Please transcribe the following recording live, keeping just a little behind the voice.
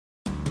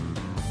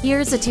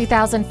Here's a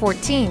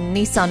 2014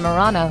 Nissan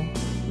Murano.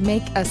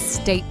 Make a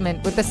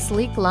statement with the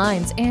sleek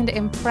lines and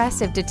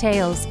impressive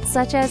details,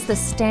 such as the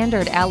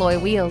standard alloy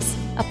wheels,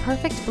 a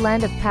perfect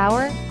blend of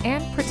power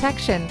and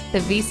protection. The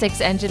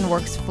V6 engine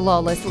works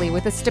flawlessly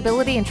with the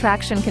stability and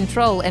traction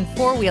control and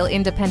four-wheel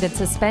independent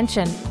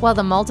suspension, while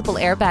the multiple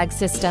airbag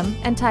system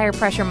and tire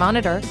pressure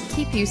monitor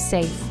keep you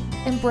safe.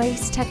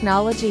 Embrace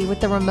technology with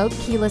the remote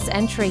keyless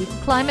entry,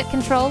 climate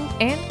control,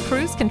 and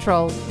cruise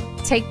control.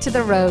 Take to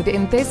the road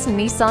in this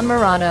Nissan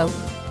Murano.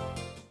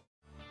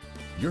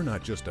 You're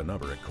not just a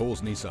number at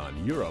Coles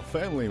Nissan, you're a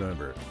family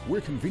member.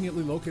 We're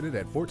conveniently located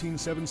at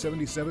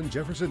 14777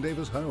 Jefferson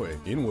Davis Highway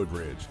in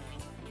Woodbridge.